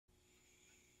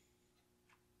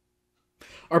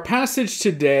Our passage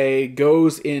today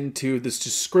goes into this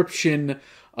description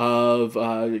of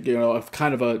of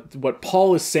kind of what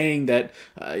Paul is saying that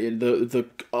the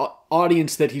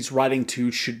audience that he's writing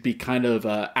to should be kind of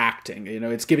acting.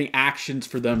 It's giving actions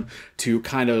for them to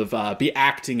kind of be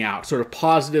acting out, sort of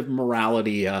positive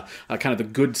morality, kind of the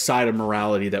good side of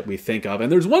morality that we think of.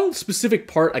 And there's one specific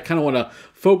part I kind of want to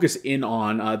focus in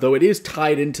on, though it is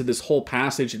tied into this whole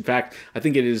passage. In fact, I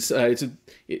think it is. I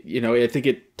think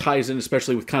it ties in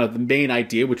especially with kind of the main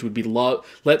idea, which would be love.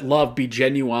 Let love be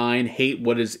genuine, hate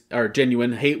what is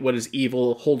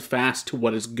evil, hold fast to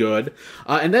what is good.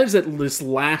 And that is at this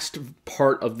last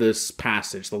part of this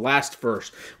passage, the last verse,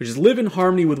 which is live in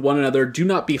harmony with one another, do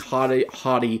not be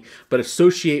haughty, but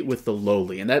associate with the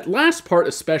lowly. And that last part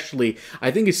especially,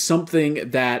 I think, is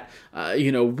something that,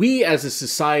 we as a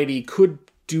society could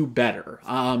do better.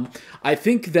 I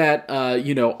think that,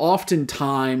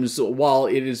 oftentimes, while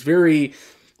it is very,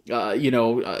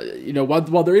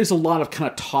 while there is a lot of kind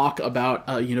of talk about,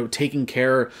 taking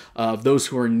care of those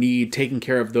who are in need, taking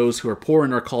care of those who are poor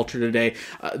in our culture today,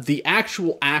 the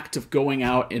actual act of going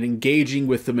out and engaging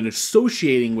with them and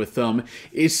associating with them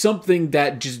is something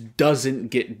that just doesn't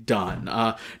get done.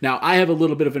 Now, I have a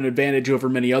little bit of an advantage over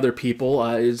many other people.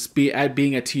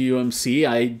 Being at TUMC,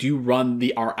 I do run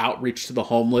our outreach to the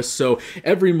homeless. So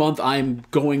every month I'm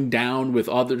going down with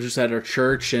others at our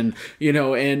church and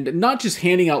not just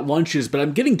handing out lunches, but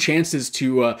I'm getting chances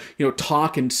to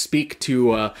talk and speak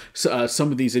to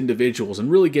some of these individuals and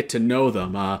really get to know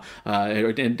them,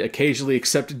 and occasionally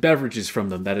accepted beverages from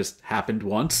them. That has happened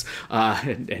once,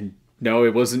 and no,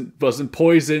 it wasn't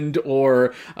poisoned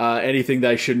or anything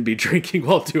that I shouldn't be drinking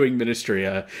while doing ministry.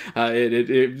 But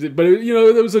it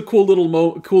was a cool little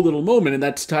moment, and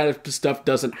that type of stuff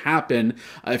doesn't happen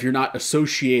if you're not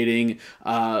associating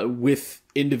with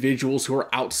individuals who are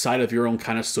outside of your own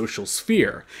kind of social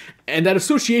sphere. And that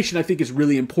association, I think, is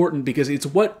really important because it's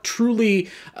what truly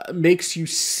makes you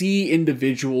see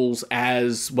individuals,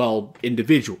 as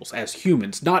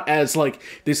humans, not as like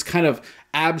this kind of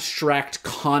abstract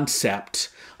concept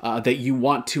that you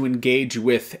want to engage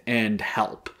with and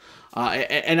help.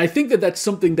 And I think that that's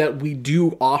something that we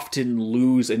do often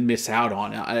lose and miss out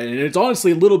on. And it's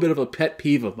honestly a little bit of a pet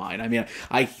peeve of mine. I mean,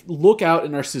 I look out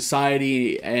in our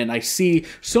society and I see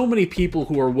so many people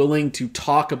who are willing to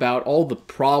talk about all the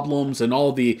problems and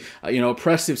all the,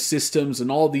 oppressive systems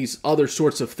and all these other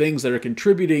sorts of things that are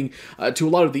contributing to a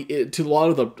lot of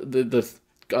the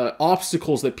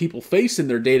obstacles that people face in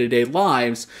their day-to-day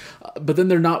lives, but then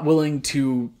they're not willing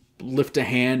to lift a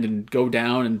hand and go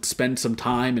down and spend some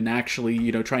time and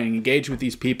actually, try and engage with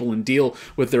these people and deal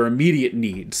with their immediate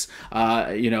needs,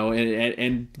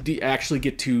 and actually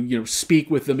get to, speak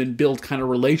with them and build kind of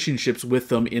relationships with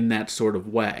them in that sort of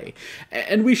way.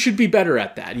 And we should be better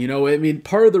at that.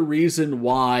 Part of the reason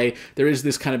why there is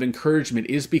this kind of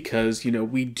encouragement is because,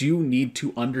 we do need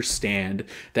to understand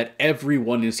that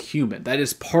everyone is human. That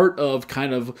is part of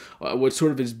kind of what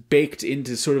sort of is baked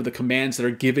into sort of the commands that are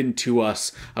given to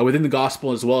us within the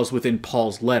gospel as well as within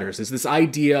Paul's letters, is this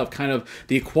idea of kind of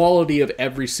the equality of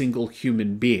every single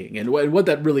human being and what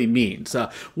that really means.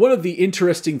 One of the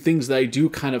interesting things that I do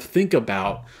kind of think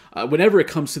about whenever it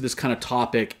comes to this kind of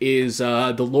topic is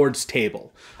the Lord's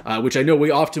table, which I know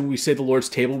we say the Lord's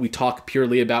table, we talk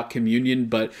purely about communion,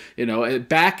 but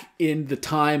back in the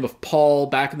time of Paul,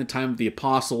 back in the time of the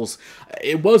apostles,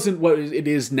 it wasn't what it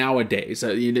is nowadays.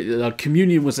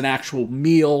 Communion was an actual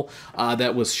meal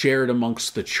that was shared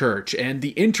amongst the church, and the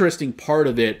interesting part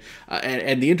of it,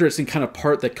 and the interesting kind of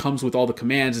part that comes with all the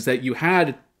commands, is that you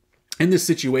had, in this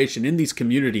situation, in these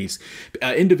communities,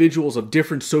 individuals of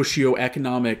different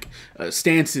socioeconomic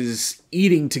stances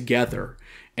eating together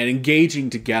and engaging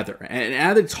together. And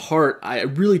at its heart, I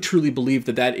really truly believe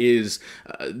that is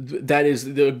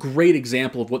the great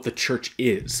example of what the church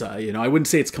is. I wouldn't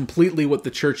say it's completely what the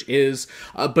church is,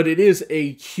 but it is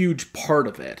a huge part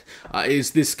of it,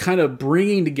 is this kind of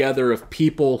bringing together of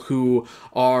people who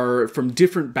are from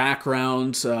different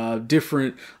backgrounds,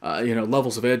 different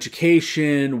levels of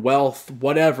education, wealth,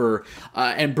 whatever,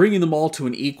 and bringing them all to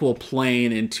an equal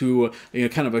plane and to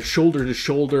kind of a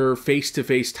shoulder-to-shoulder,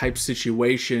 face-to-face type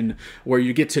situation where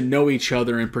you get to know each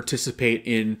other and participate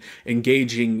in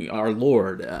engaging our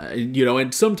Lord.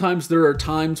 And sometimes there are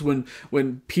times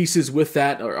when pieces with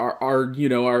that are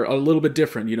a little bit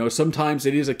different. Sometimes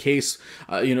it is a case,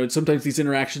 sometimes these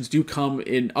interactions do come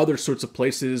in other sorts of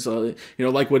places,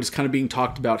 like what is kind of being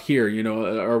talked about here,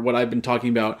 or what I've been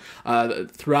talking about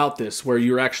throughout this, where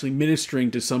you're actually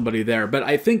ministering to somebody there. But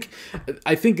I think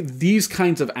these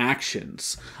kinds of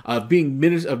actions of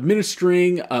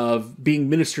ministering, of being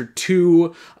ministered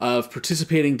to, of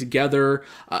participating together,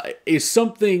 is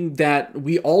something that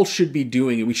we all should be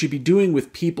doing, and we should be doing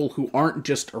with people who aren't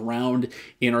just around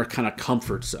in our kind of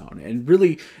comfort zone, and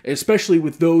really, especially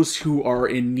with those who are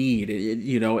in need,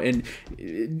 you know. And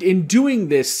in doing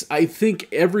this, I think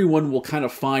everyone will kind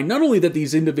of find not only that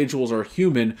these individuals are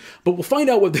human, but we'll find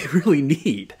out what they really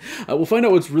need. We'll find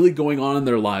out what's really going on in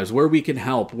their lives, where we can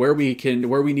help, where we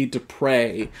need to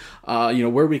pray, you know,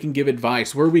 where we can give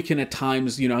advice, where we can at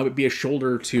times, you know, have it be a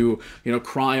shoulder to, you know,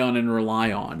 cry on and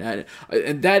rely on.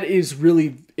 And that is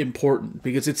really important,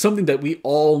 because it's something that we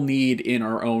all need in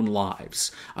our own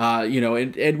lives. You know,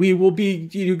 and we will be,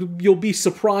 you'll be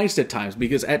surprised at times,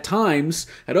 because at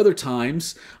other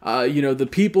times, you know, the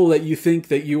people that you think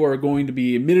that you are going to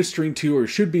be ministering to or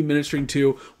should be ministering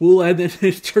to will then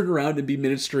turn around and be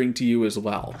ministering to you as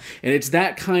well. And it's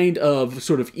that kind of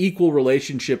sort of equal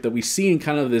relationship that we see in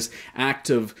kind of this act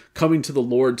of coming to the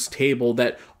Lord's table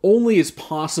that only is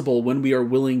possible when we are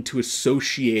willing to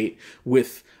associate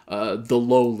with the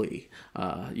lowly,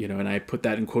 you know, and I put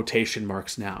that in quotation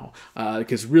marks now,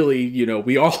 because really, you know,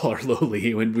 we all are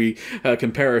lowly when we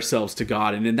compare ourselves to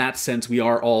God, and in that sense, we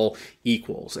are all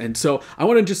equals. And so I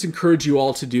want to just encourage you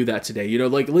all to do that today. You know,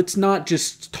 like, let's not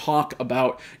just talk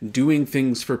about doing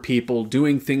things for people,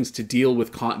 doing things to deal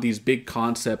with these big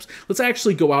concepts. Let's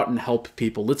actually go out and help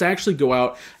people. Let's actually go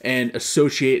out and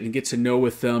associate and get to know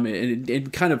with them,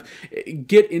 and kind of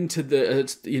get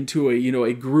into a, you know,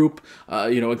 a group,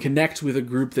 you know, and connect with a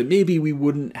group that maybe we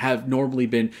wouldn't have normally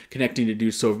been connecting to do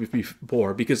so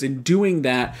before. Because in doing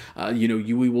that, you know,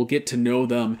 we will get to know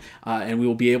them, and we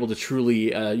will be able to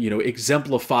truly, you know,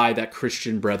 exemplify that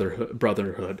Christian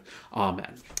brotherhood.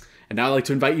 Amen. And now I'd like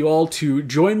to invite you all to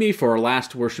join me for our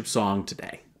last worship song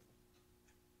today.